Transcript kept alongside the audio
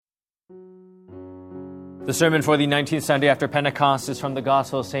The sermon for the 19th Sunday after Pentecost is from the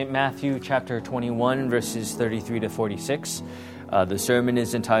Gospel of St. Matthew, chapter 21, verses 33 to 46. The sermon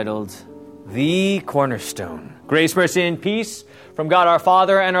is entitled, The Cornerstone. Grace, mercy, and peace from God our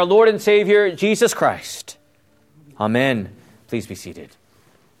Father and our Lord and Savior, Jesus Christ. Amen. Please be seated.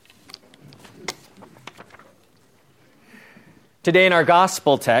 Today in our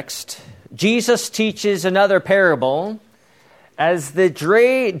Gospel text, Jesus teaches another parable as the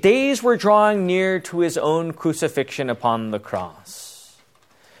days were drawing near to his own crucifixion upon the cross.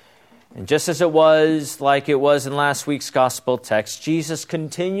 And just as it was in last week's gospel text, Jesus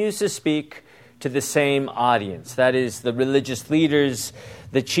continues to speak to the same audience. That is, the religious leaders,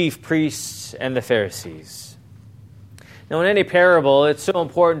 the chief priests, and the Pharisees. Now, in any parable, it's so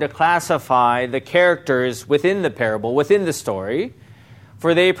important to classify the characters within the parable, within the story,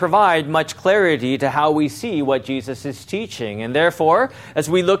 for they provide much clarity to how we see what Jesus is teaching. And therefore, as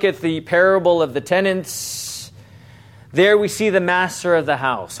we look at the parable of the tenants, there we see the master of the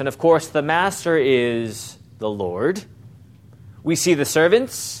house. And of course, the master is the Lord. We see the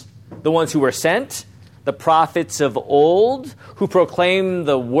servants, the ones who were sent, the prophets of old, who proclaim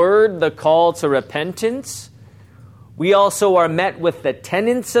the word, the call to repentance. We also are met with the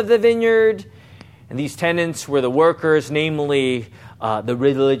tenants of the vineyard. And these tenants were the workers, namely the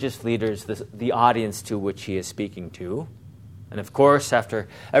religious leaders, the audience to which he is speaking to. And of course, after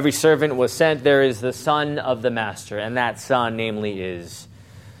every servant was sent, there is the son of the master. And that son, namely, is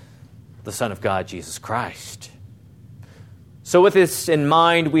the Son of God, Jesus Christ. So with this in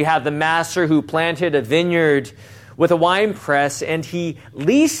mind, we have the master who planted a vineyard with a winepress, and he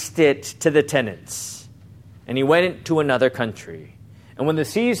leased it to the tenants. And he went to another country. And when the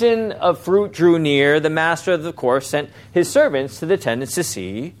season of fruit drew near, the master of the course sent his servants to the tenants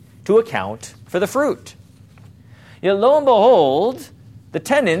to account for the fruit. Yet lo and behold, the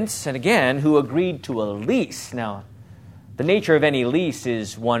tenants, and again, who agreed to a lease. Now, the nature of any lease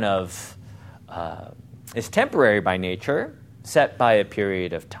is is temporary by nature, set by a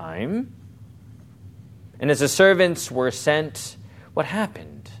period of time. And as the servants were sent, what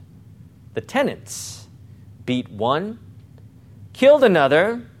happened? The tenants beat one, killed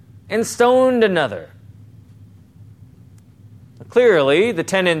another, and stoned another. Clearly, the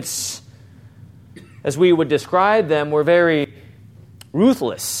tenants, as we would describe them, were very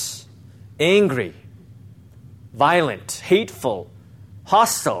ruthless, angry, violent, hateful,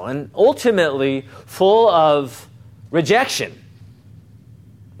 hostile, and ultimately full of rejection.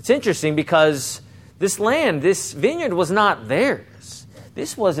 It's interesting because this land, this vineyard, was not theirs.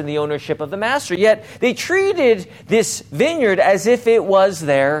 This was in the ownership of the master, yet they treated this vineyard as if it was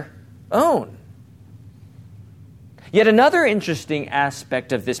their own. Yet another interesting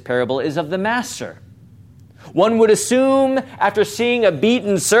aspect of this parable is of the master. One would assume, after seeing a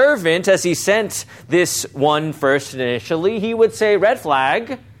beaten servant, as he sent this one first initially, he would say, red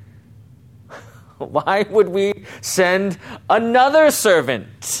flag. Why would we send another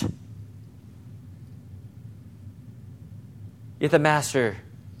servant? Yet the master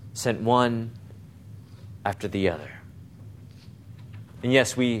sent one after the other. And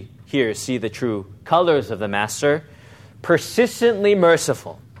yes, we here see the true colors of the master: persistently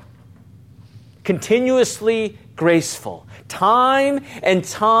merciful, continuously graceful, time and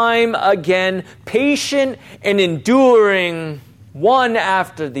time again, patient and enduring, one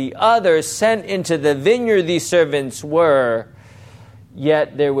after the other, sent into the vineyard these servants were,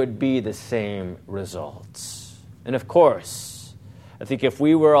 yet there would be the same results. And of course, I think if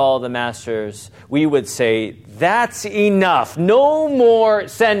we were all the masters, we would say, that's enough. No more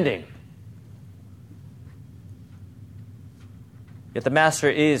sending. Yet the master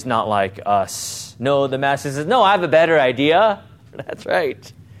is not like us. No, the master says, no, I have a better idea. That's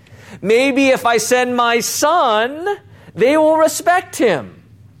right. Maybe if I send my son, they will respect him.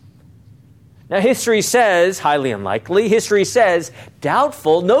 Now, history says, highly unlikely, history says,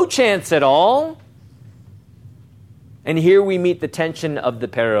 doubtful, no chance at all. And here we meet the tension of the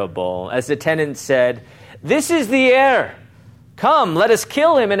parable. As the tenants said, this is the heir. Come, let us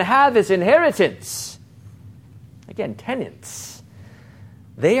kill him and have his inheritance. Again, tenants.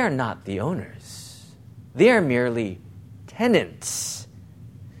 They are not the owners. They are merely tenants.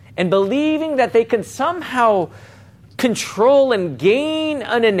 And believing that they can somehow control and gain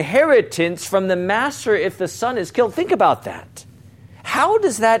an inheritance from the master if the son is killed. Think about that. How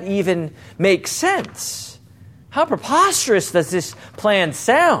does that even make sense? How preposterous does this plan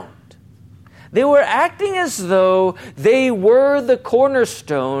sound? They were acting as though they were the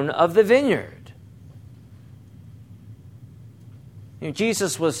cornerstone of the vineyard.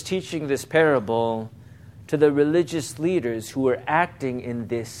 Jesus was teaching this parable to the religious leaders who were acting in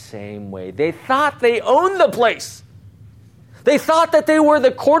this same way. They thought they owned the place. They thought that they were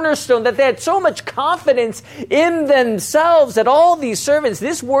the cornerstone, that they had so much confidence in themselves that all these servants,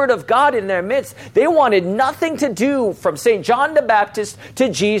 this word of God in their midst, they wanted nothing to do from St. John the Baptist to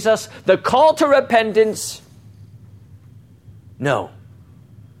Jesus, the call to repentance. No.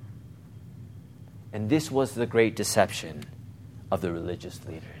 And this was the great deception of the religious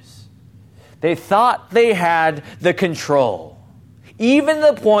leaders. They thought they had the control, even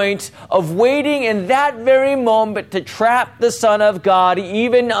the point of waiting in that very moment to trap the Son of God,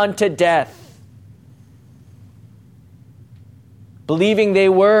 even unto death. Believing they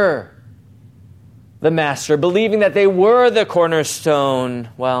were the master, believing that they were the cornerstone,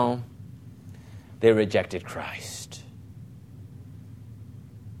 well, they rejected Christ.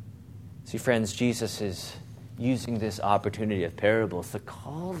 See, friends, Jesus is using this opportunity of parables to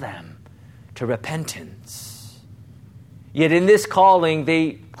call them to repentance. Yet in this calling,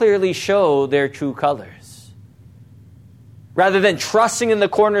 they clearly show their true colors. Rather than trusting in the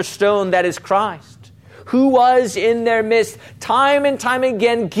cornerstone that is Christ, who was in their midst time and time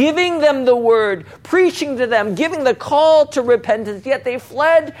again, giving them the word, preaching to them, giving the call to repentance, yet they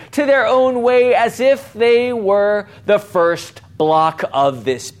fled to their own way as if they were the first block of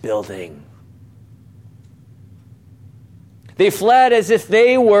this building. They fled as if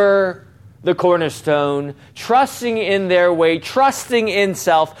they were the cornerstone, trusting in their way, trusting in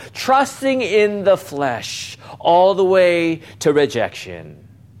self, trusting in the flesh, all the way to rejection.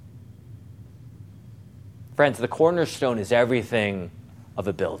 Friends, the cornerstone is everything of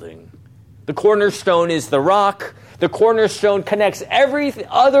a building. The cornerstone is the rock. The cornerstone connects every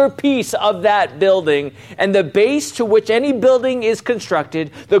other piece of that building. And the base to which any building is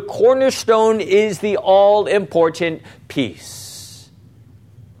constructed, the cornerstone is the all-important piece.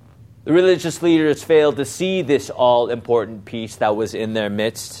 The religious leaders failed to see this all-important piece that was in their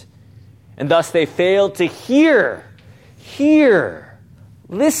midst. And thus they failed to hear,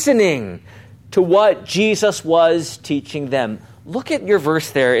 listening to what Jesus was teaching them. Look at your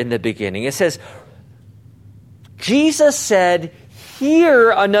verse there in the beginning. It says, Jesus said, hear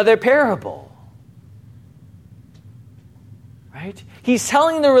another parable. Right? He's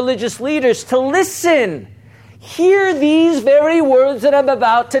telling the religious leaders to listen. Hear these very words that I'm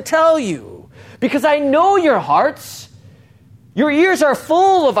about to tell you, because I know your hearts. Your ears are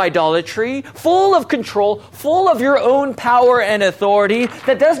full of idolatry, full of control, full of your own power and authority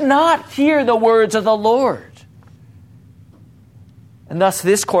that does not hear the words of the Lord. And thus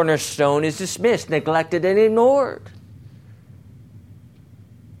this cornerstone is dismissed, neglected, and ignored.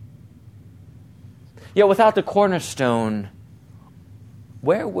 Yet without the cornerstone,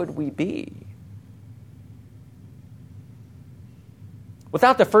 where would we be?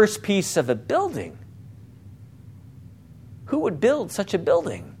 Without the first piece of a building, who would build such a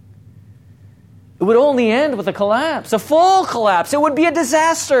building? It would only end with a collapse, a full collapse. It would be a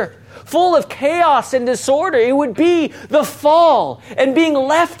disaster, full of chaos and disorder. It would be the fall, and being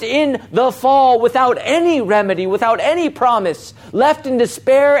left in the fall without any remedy, without any promise, left in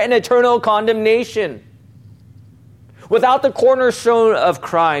despair and eternal condemnation. Without the cornerstone of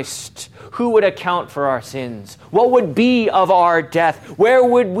Christ, who would account for our sins? What would be of our death? Where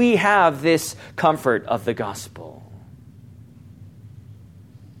would we have this comfort of the gospel?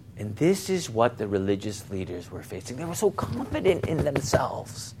 And this is what the religious leaders were facing. They were so confident in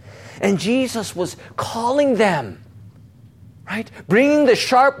themselves. And Jesus was calling them, right? Bringing the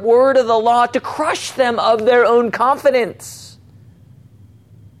sharp word of the law to crush them of their own confidence.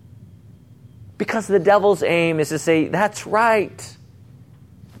 Because the devil's aim is to say, that's right.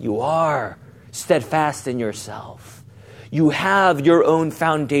 You are steadfast in yourself. You have your own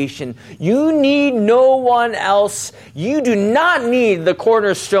foundation. You need no one else. You do not need the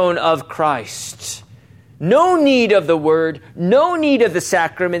cornerstone of Christ. No need of the word, no need of the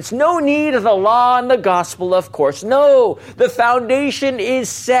sacraments, no need of the law and the gospel, of course. No, the foundation is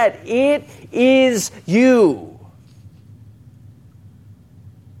set. It is you.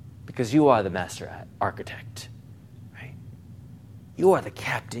 Because you are the master architect. You are the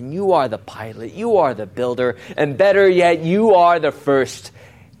captain, you are the pilot, you are the builder, and better yet, you are the first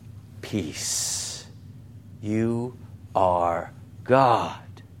piece. You are God.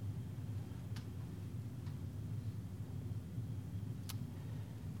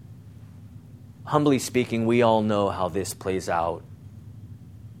 Humbly speaking, we all know how this plays out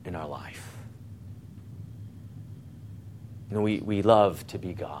in our life. You know, we love to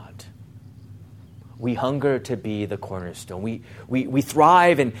be God. We hunger to be the cornerstone. We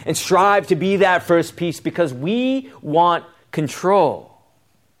thrive and strive to be that first piece because we want control.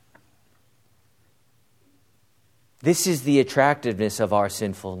 This is the attractiveness of our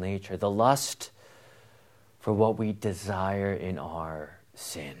sinful nature, the lust for what we desire in our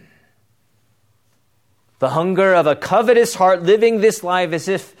sin. The hunger of a covetous heart living this life as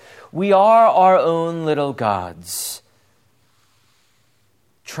if we are our own little gods,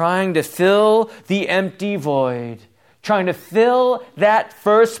 trying to fill the empty void, trying to fill that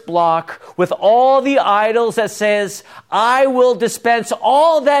first block with all the idols that says, I will dispense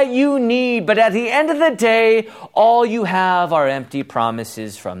all that you need, but at the end of the day, all you have are empty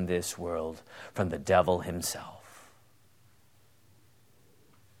promises from this world, from the devil himself.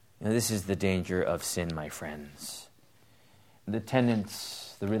 Now, this is the danger of sin, my friends. The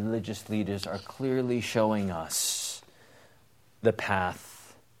tenets, the religious leaders are clearly showing us the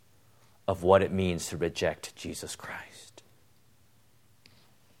path of what it means to reject Jesus Christ.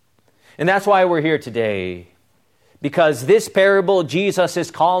 And that's why we're here today, because this parable, Jesus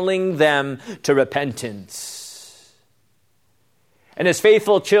is calling them to repentance. And as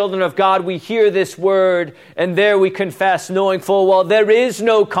faithful children of God, we hear this word, and there we confess, knowing full well there is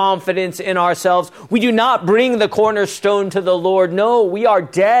no confidence in ourselves. We do not bring the cornerstone to the Lord. No, we are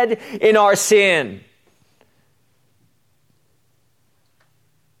dead in our sin.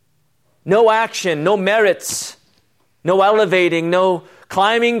 No action, no merits, no elevating, no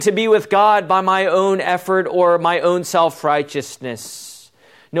climbing to be with God by my own effort or my own self-righteousness.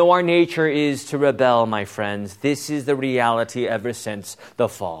 No, our nature is to rebel, my friends. This is the reality ever since the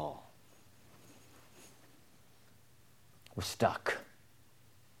fall. We're stuck.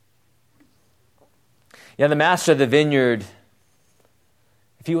 Yeah, the master of the vineyard,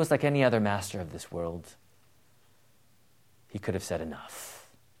 if he was like any other master of this world, he could have said enough.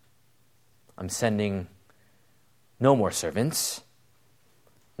 I'm sending no more servants,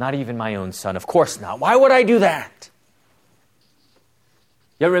 not even my own son. Of course not. Why would I do that?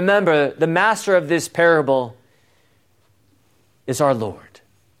 Yet remember, the master of this parable is our Lord.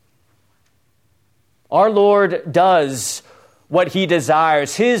 Our Lord does what he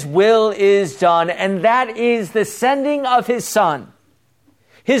desires. His will is done, and that is the sending of his Son,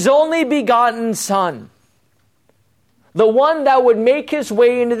 his only begotten Son, the one that would make his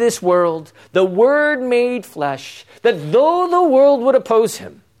way into this world, the Word made flesh, that though the world would oppose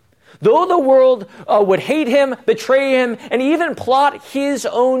him, though the world would hate him, betray him, and even plot his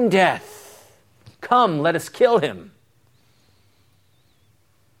own death, come, let us kill him.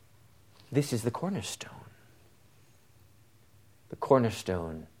 This is the cornerstone. The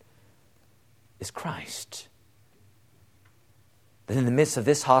cornerstone is Christ. That in the midst of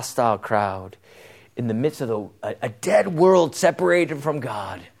this hostile crowd, in the midst of a dead world separated from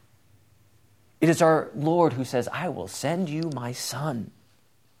God, it is our Lord who says, I will send you my Son.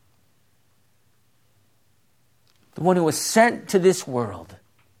 The one who was sent to this world,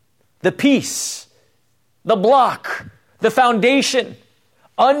 the peace, the block, the foundation,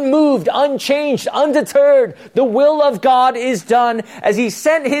 unmoved, unchanged, undeterred. The will of God is done as he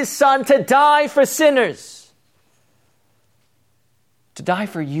sent his Son to die for sinners, to die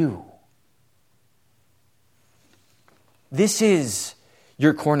for you. This is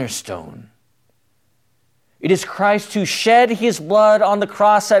your cornerstone. It is Christ who shed his blood on the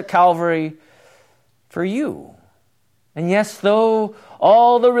cross at Calvary for you. And yes, though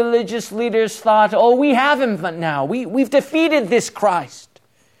all the religious leaders thought, oh, we have him now. We've defeated this Christ.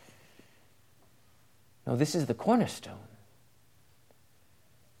 No, this is the cornerstone.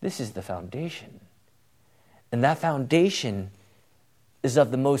 This is the foundation. And that foundation is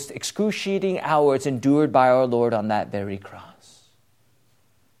of the most excruciating hours endured by our Lord on that very cross.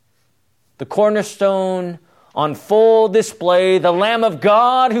 The cornerstone on full display, the Lamb of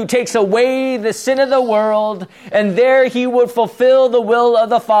God who takes away the sin of the world, and there he would fulfill the will of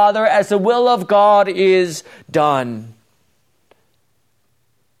the Father as the will of God is done.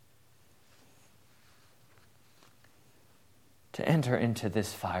 To enter into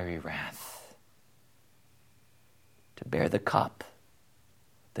this fiery wrath, to bear the cup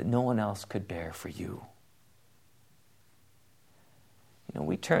that no one else could bear for you. You know,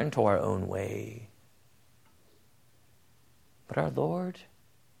 we turn to our own way. But our Lord,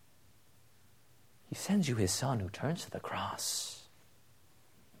 he sends you his Son who turns to the cross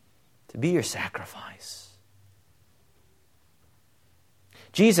to be your sacrifice.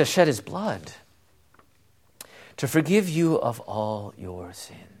 Jesus shed his blood to forgive you of all your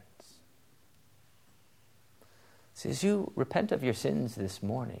sins. So as you repent of your sins this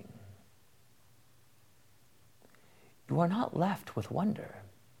morning, you are not left with wonder.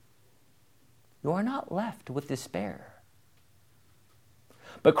 You are not left with despair.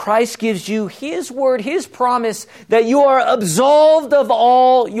 But Christ gives you his word, his promise that you are absolved of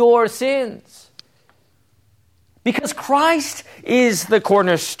all your sins. Because Christ is the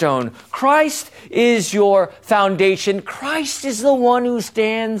cornerstone. Christ is your foundation. Christ is the one who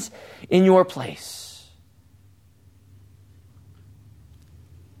stands in your place.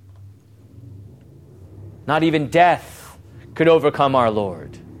 Not even death could overcome our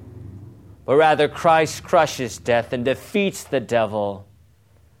Lord, but rather Christ crushes death and defeats the devil,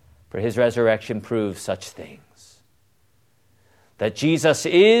 for his resurrection proves such things. That Jesus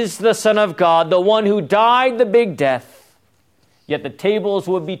is the Son of God, the one who died the big death, yet the tables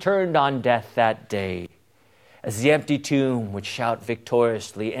would be turned on death that day, as the empty tomb would shout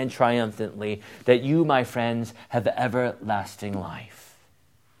victoriously and triumphantly that you, my friends, have everlasting life.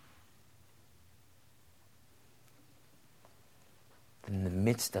 In the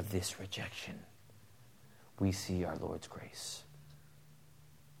midst of this rejection, we see our Lord's grace.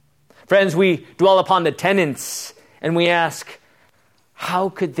 Friends, we dwell upon the tenets and we ask, how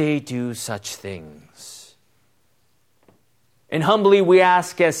could they do such things? And humbly we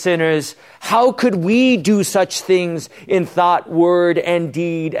ask as sinners, how could we do such things in thought, word, and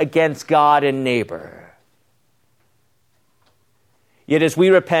deed against God and neighbor? Yet as we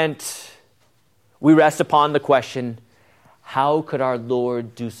repent, we rest upon the question, how could our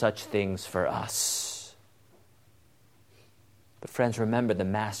Lord do such things for us? But friends, remember, the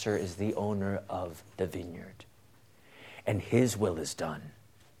Master is the owner of the vineyard. And his will is done.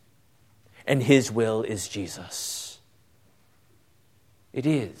 And his will is Jesus. It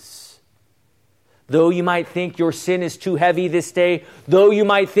is. Though you might think your sin is too heavy this day, though you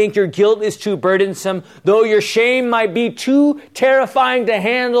might think your guilt is too burdensome, though your shame might be too terrifying to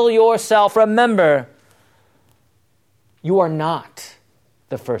handle yourself, remember, you are not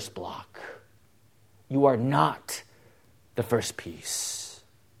the first block. You are not the first piece.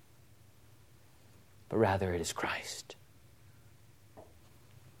 But rather it is Christ.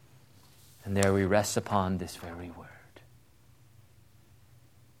 And there we rest upon this very word.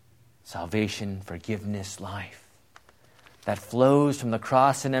 Salvation, forgiveness, life that flows from the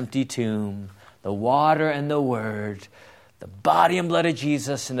cross and empty tomb, the water and the word, the body and blood of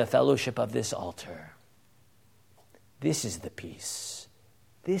Jesus and the fellowship of this altar. This is the peace.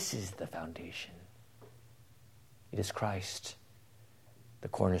 This is the foundation. It is Christ, the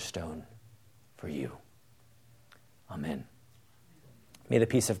cornerstone for you. Amen. May the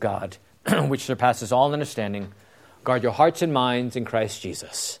peace of God, which surpasses all understanding, guard your hearts and minds in Christ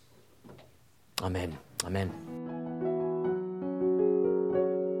Jesus. Amen. Amen.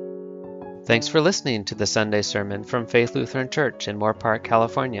 Thanks for listening to the Sunday Sermon from Faith Lutheran Church in Moore Park,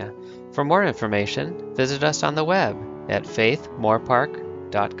 California. For more information, visit us on the web at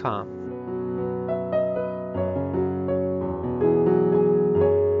faithmorepark.com.